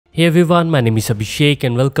Hey everyone, my name is Abhishek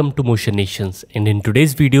and welcome to Motion Nations, and in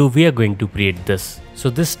today's video we are going to create this. So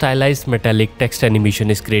this stylized metallic text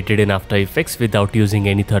animation is created in After Effects without using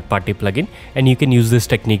any third-party plugin, and you can use this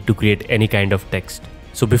technique to create any kind of text.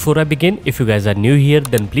 So before I begin, if you guys are new here,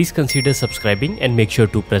 then please consider subscribing and make sure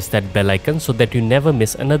to press that bell icon so that you never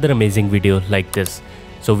miss another amazing video like this.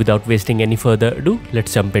 So without wasting any further ado,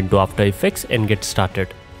 let's jump into After Effects and get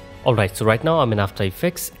started. Alright, so right now I'm in After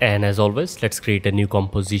Effects, and as always, let's create a new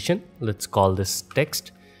composition. Let's call this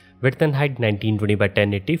text. Width and height 1920 by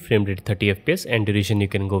 1080, frame rate 30 fps, and duration you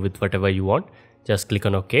can go with whatever you want. Just click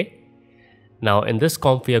on OK. Now in this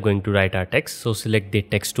comp we are going to write our text, so select the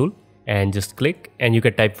text tool and just click, and you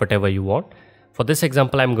can type whatever you want. For this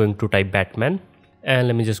example I'm going to type Batman, and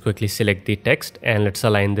let me just quickly select the text and let's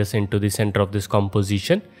align this into the center of this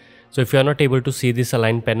composition. So if you are not able to see this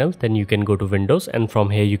align panel, then you can go to Windows and from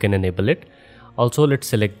here you can enable it. Also let's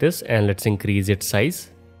select this and let's increase its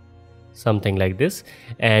size, something like this.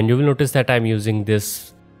 And you will notice that I'm using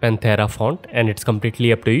this Panthera font, and it's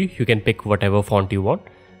completely up to you. You can pick whatever font you want.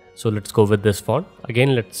 So let's go with this font.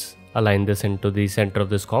 Again, let's align this into the center of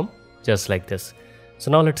this comp, just like this.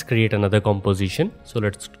 So now let's create another composition. So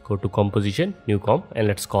let's go to Composition, New Comp, and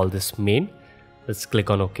let's call this Main. Let's click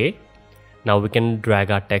on OK. Now we can drag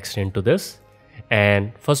our text into this,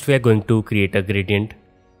 and first we are going to create a gradient.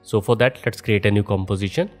 So for that, let's create a new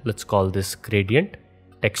composition. Let's call this Gradient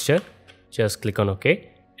Texture. Just click on OK.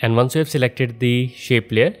 And once you have selected the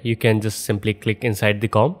shape layer, you can just simply click inside the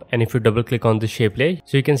comp, and if you double click on the shape layer,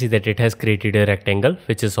 so you can see that it has created a rectangle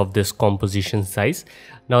which is of this composition size.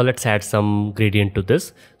 Now let's add some gradient to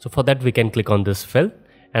this. So for that we can click on this fill,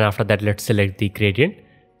 and after that let's select the gradient.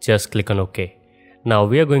 Just click on OK. Now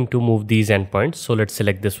we are going to move these endpoints, so let's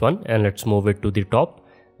select this one and let's move it to the top,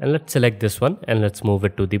 and let's select this one and let's move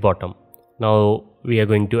it to the bottom. Now we are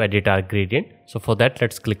going to edit our gradient. So for that,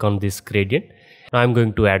 let's click on this gradient. Now I'm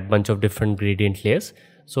going to add bunch of different gradient layers.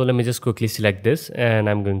 So let me just quickly select this, and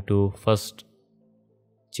I'm going to first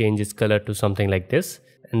change its color to something like this,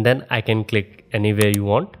 and then I can click anywhere you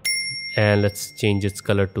want, and let's change its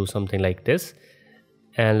color to something like this,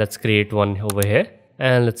 and let's create one over here,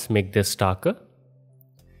 and let's make this darker.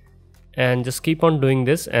 And just keep on doing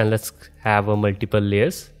this, and let's have a multiple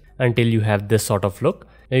layers until you have this sort of look.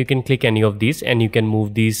 Now you can click any of these, and you can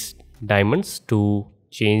move these diamonds to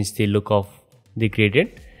change the look of the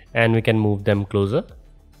gradient, and we can move them closer.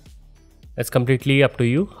 It's completely up to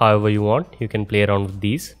you, however you want. You can play around with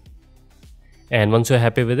these, and once you're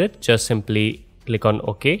happy with it, just simply click on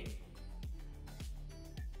OK,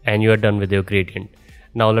 and you are done with your gradient.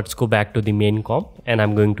 Now let's go back to the main comp, and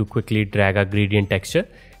I'm going to quickly drag our gradient texture,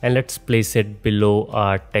 and let's place it below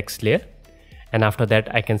our text layer. And after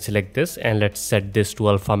that I can select this, and let's set this to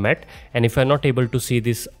alpha matte. And if you're not able to see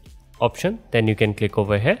this option, then you can click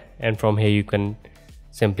over here, and from here you can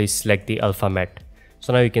simply select the alpha matte.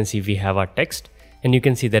 So now you can see we have our text, and you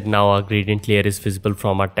can see that now our gradient layer is visible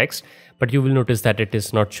from our text, but you will notice that it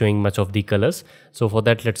is not showing much of the colors. So for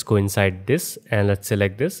that, let's go inside this and let's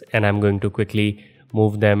select this, and I'm going to quickly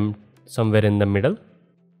move them somewhere in the middle.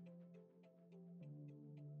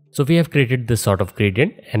 So we have created this sort of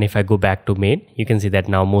gradient, and if I go back to main, you can see that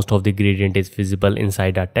now most of the gradient is visible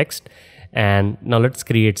inside our text. And now let's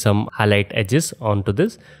create some highlight edges onto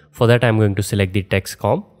this. For that I'm going to select the text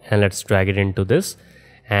comp, and let's drag it into this,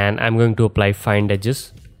 and I'm going to apply find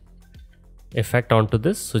edges effect onto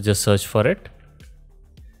this. So just search for it,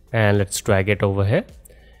 and let's drag it over here.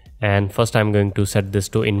 And first I'm going to set this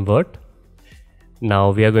to invert.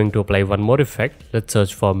 Now we are going to apply one more effect. Let's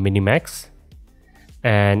search for minimax,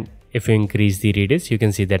 and if you increase the radius, you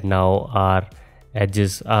can see that now our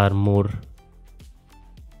edges are more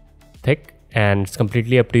thick, and it's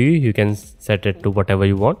completely up to you. You can set it to whatever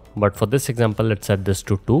you want, but for this example let's set this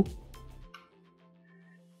to 2,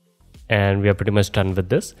 and we are pretty much done with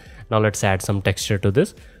this. Now let's add some texture to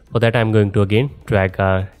this. For that I'm going to again drag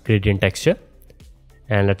our gradient texture,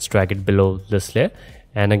 and let's drag it below this layer,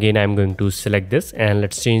 and again I'm going to select this, and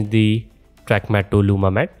let's change the track matte to Luma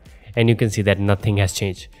matte, and you can see that nothing has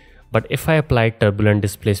changed. But if I apply turbulent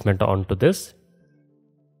displacement onto this,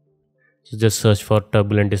 so just search for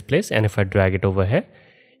turbulent displace, and if I drag it over here,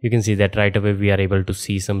 you can see that right away we are able to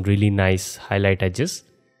see some really nice highlight edges,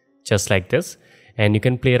 just like this. And you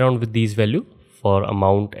can play around with these value for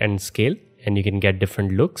amount and scale, and you can get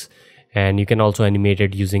different looks, and you can also animate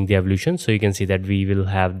it using the evolution. So you can see that we will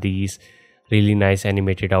have these really nice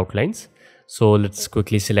animated outlines. So let's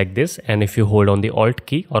quickly select this, and if you hold on the Alt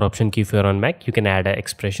key or Option key if you're on Mac, you can add an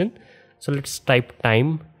expression. So let's type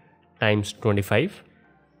time times 25,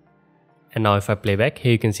 and now if I play back,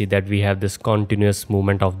 here you can see that we have this continuous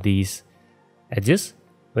movement of these edges.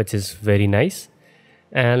 which is very nice.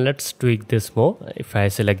 And let's tweak this more. If I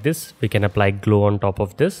select this, we can apply glow on top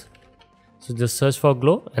of this. So just search for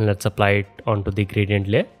glow and let's apply it onto the gradient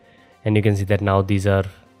layer. And you can see that now these are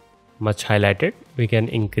much highlighted. We can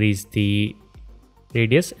increase the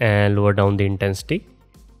radius and lower down the intensity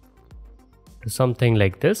to something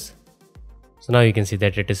like this. So now you can see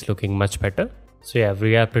that it is looking much better. So yeah,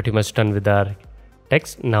 we are pretty much done with our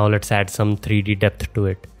text. Now let's add some 3D depth to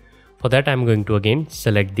it. For that, I'm going to again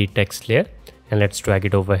select the text layer and let's drag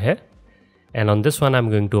it over here. And on this one, I'm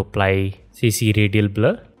going to apply CC radial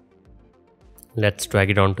blur. Let's drag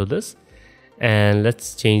it onto this and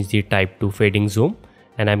let's change the type to fading zoom.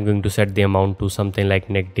 And I'm going to set the amount to something like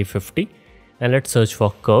 -50. And let's search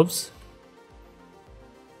for curves.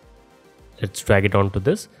 Let's drag it onto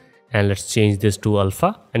this and let's change this to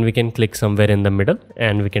alpha. And we can click somewhere in the middle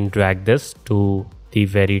and we can drag this to the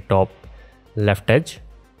very top left edge,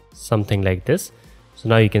 something like this. So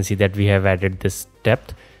now you can see that we have added this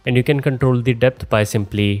depth, and you can control the depth by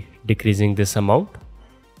simply decreasing this amount.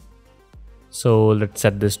 So let's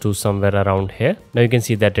set this to somewhere around here. Now you can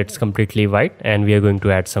see that it's completely white and we are going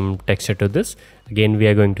to add some texture to this. Again, we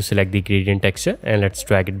are going to select the gradient texture and let's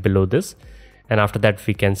drag it below this. And after that,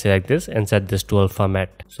 we can select this and set this to alpha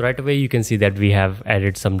matte. So right away, you can see that we have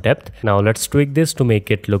added some depth. Now let's tweak this to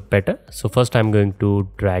make it look better. So first I'm going to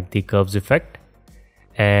drag the curves effect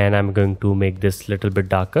and I'm going to make this little bit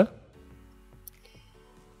darker.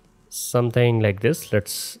 Something like this.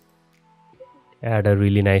 Let's add a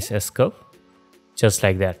really nice S curve. Just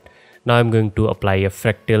like that. Now I'm going to apply a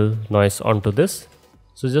fractal noise onto this.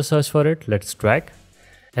 So just search for it. Let's drag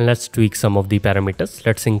and let's tweak some of the parameters.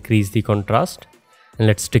 Let's increase the contrast and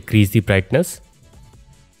let's decrease the brightness.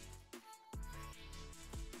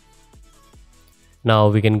 Now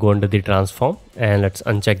we can go under the transform and let's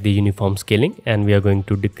uncheck the uniform scaling, and we are going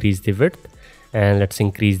to decrease the width and let's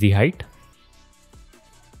increase the height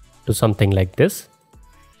to something like this.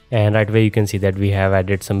 And right away you can see that we have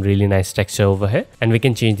added some really nice texture over here, and we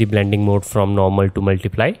can change the blending mode from normal to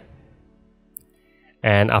multiply.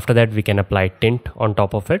 And after that we can apply tint on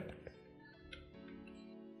top of it.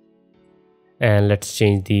 And let's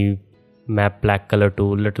change the map black color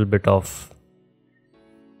to a little bit of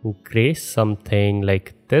gray, something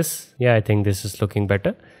like this. Yeah, I think this is looking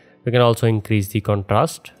better. We can also increase the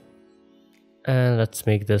contrast and let's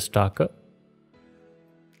make this darker.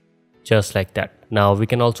 Just like that. Now we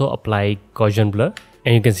can also apply Gaussian blur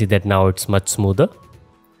and you can see that now it's much smoother.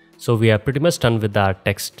 So we are pretty much done with our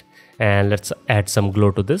text, and let's add some glow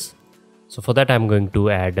to this. So for that I'm going to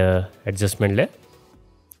add a adjustment layer,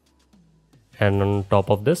 and on top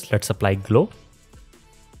of this let's apply glow.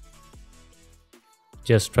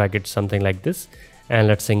 Just drag it something like this and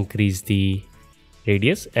let's increase the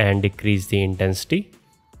radius and decrease the intensity,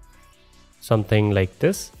 something like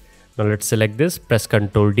this. Now let's select this, press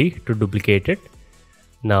Ctrl D to duplicate it.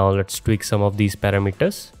 Now let's tweak some of these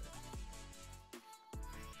parameters.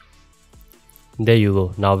 There you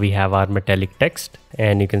go. Now we have our metallic text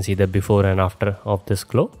and you can see the before and after of this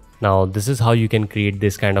glow. Now this is how you can create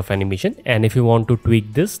this kind of animation, and if you want to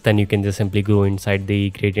tweak this, then you can just simply go inside the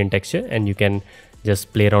gradient texture and you can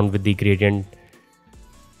just play around with the gradient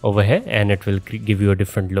over here and it will give you a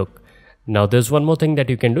different look. Now there's one more thing that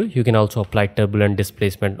you can do. You can also apply turbulent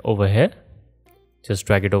displacement over here. Just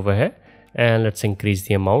drag it over here and let's increase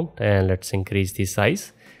the amount and let's increase the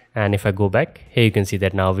size. And if I go back here, you can see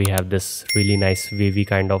that now we have this really nice wavy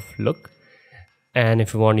kind of look. And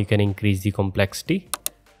if you want, you can increase the complexity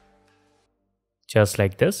just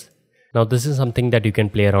like this. Now this is something that you can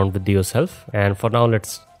play around with yourself, and for now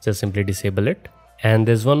let's just simply disable it. And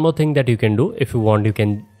there's one more thing that you can do. If you want, you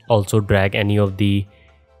can also drag any of the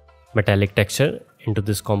metallic texture into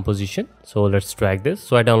this composition. So let's drag this.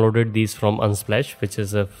 So I downloaded these from Unsplash, which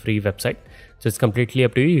is a free website. So it's completely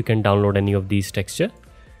up to you. You can download any of these texture.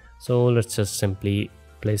 So let's just simply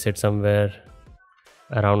place it somewhere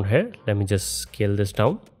around here. Let me just scale this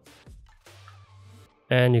down.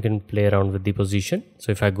 And you can play around with the position.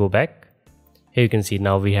 So if I go back, here you can see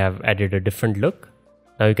now we have added a different look.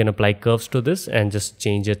 Now you can apply curves to this and just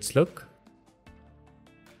change its look.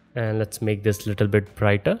 And let's make this a little bit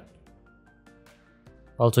brighter.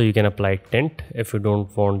 Also you can apply tint if you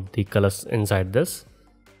don't want the colors inside this.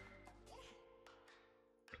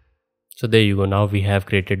 So there you go. Now we have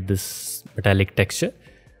created this metallic texture.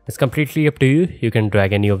 It's completely up to you. You can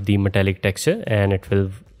drag any of the metallic texture and it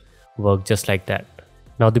will work just like that.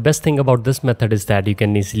 Now the best thing about this method is that you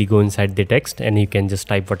can easily go inside the text and you can just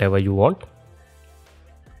type whatever you want.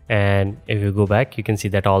 And if you go back, you can see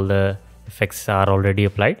that all the effects are already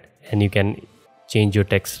applied and you can change your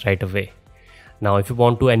text right away. Now if you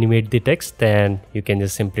want to animate the text, then you can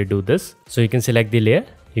just simply do this. So you can select the layer,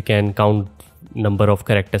 you can count number of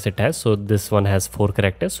characters it has. So this one has 4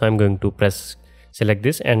 characters, so I'm going to select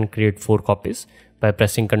this and create 4 copies by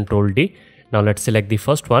pressing Ctrl D. Now let's select the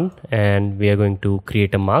first one and we are going to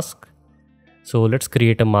create a mask. So let's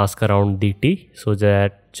create a mask around the T so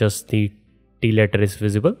that just the T letter is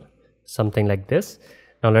visible, something like this.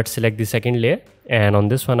 Now let's select the second layer, and on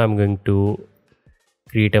this one I'm going to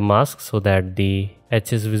create a mask so that the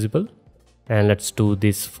H is visible, and let's do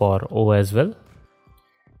this for O as well,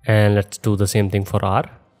 and let's do the same thing for R,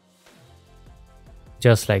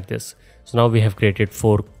 just like this. So now we have created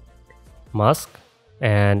 4 masks,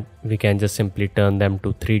 and we can just simply turn them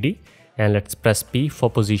to 3D, and let's press P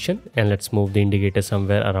for position, and let's move the indicator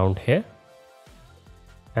somewhere around here.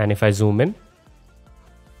 And if I zoom in,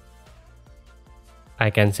 I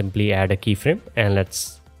can simply add a keyframe, and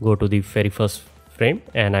let's go to the very first frame,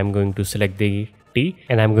 and I'm going to select the T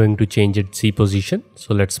and I'm going to change its Z position.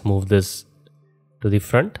 So let's move this to the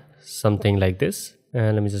front, something like this,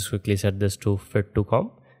 and let me just quickly set this to fit to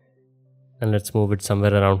comp, and let's move it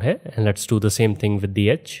somewhere around here, and let's do the same thing with the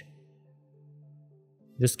H.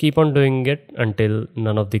 Just keep on doing it until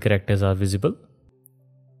none of the characters are visible.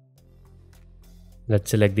 Let's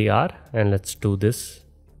select the R and let's do this.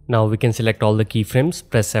 Now we can select all the keyframes,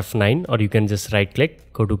 press F9, or you can just right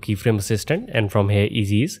click, go to keyframe assistant, and from here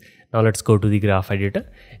easy ease. Now let's go to the graph editor,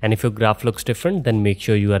 and if your graph looks different, then make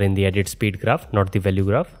sure you are in the edit speed graph, not the value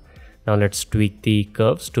graph. Now let's tweak the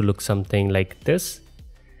curves to look something like this,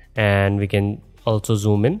 and we can also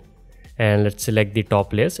zoom in, and let's select the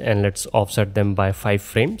top layers and let's offset them by 5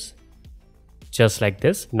 frames, just like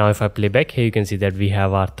this. Now if I play back, here you can see that we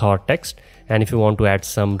have our Thor text, and if you want to add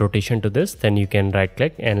some rotation to this, then you can right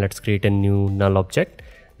click and let's create a new null object.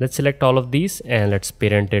 Let's select all of these and let's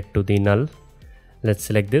parent it to the null. Let's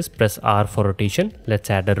select this, press R for rotation. Let's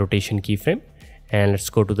add a rotation keyframe, and let's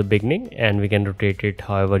go to the beginning, and we can rotate it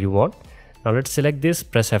however you want. Now let's select this,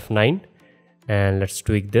 press F9, and let's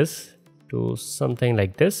tweak this to something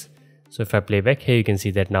like this. So if I play back, here you can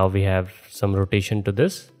see that now we have some rotation to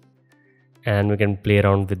this, and we can play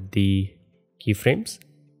around with the keyframes.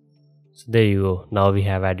 So there you go. Now we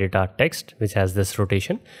have added our text which has this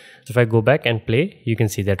rotation. So if I go back and play, you can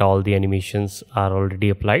see that all the animations are already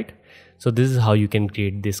applied. So this is how you can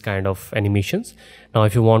create this kind of animations. Now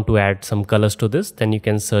if you want to add some colors to this, then you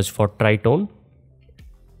can search for tritone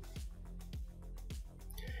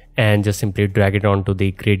and just simply drag it onto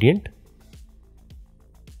the gradient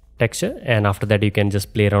texture, and after that you can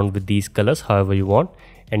just play around with these colors however you want,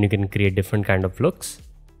 and you can create different kind of looks.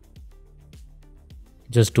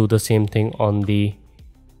 Just do the same thing on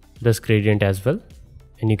this gradient as well,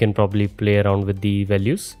 and you can probably play around with the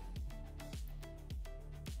values.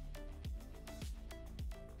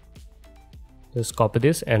 Just copy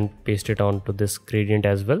this and paste it onto this gradient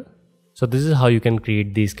as well. So this is how you can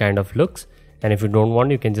create these kind of looks, and if you don't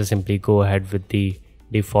want, you can just simply go ahead with the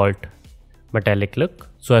default metallic look.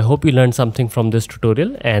 So I hope you learned something from this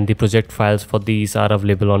tutorial, and the project files for these are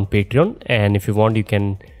available on Patreon, and if you want, you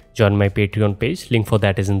can join my Patreon page. Link for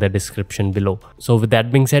that is in the description below. So with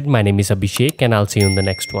that being said, my name is Abhishek, and I'll see you in the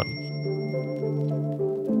next one.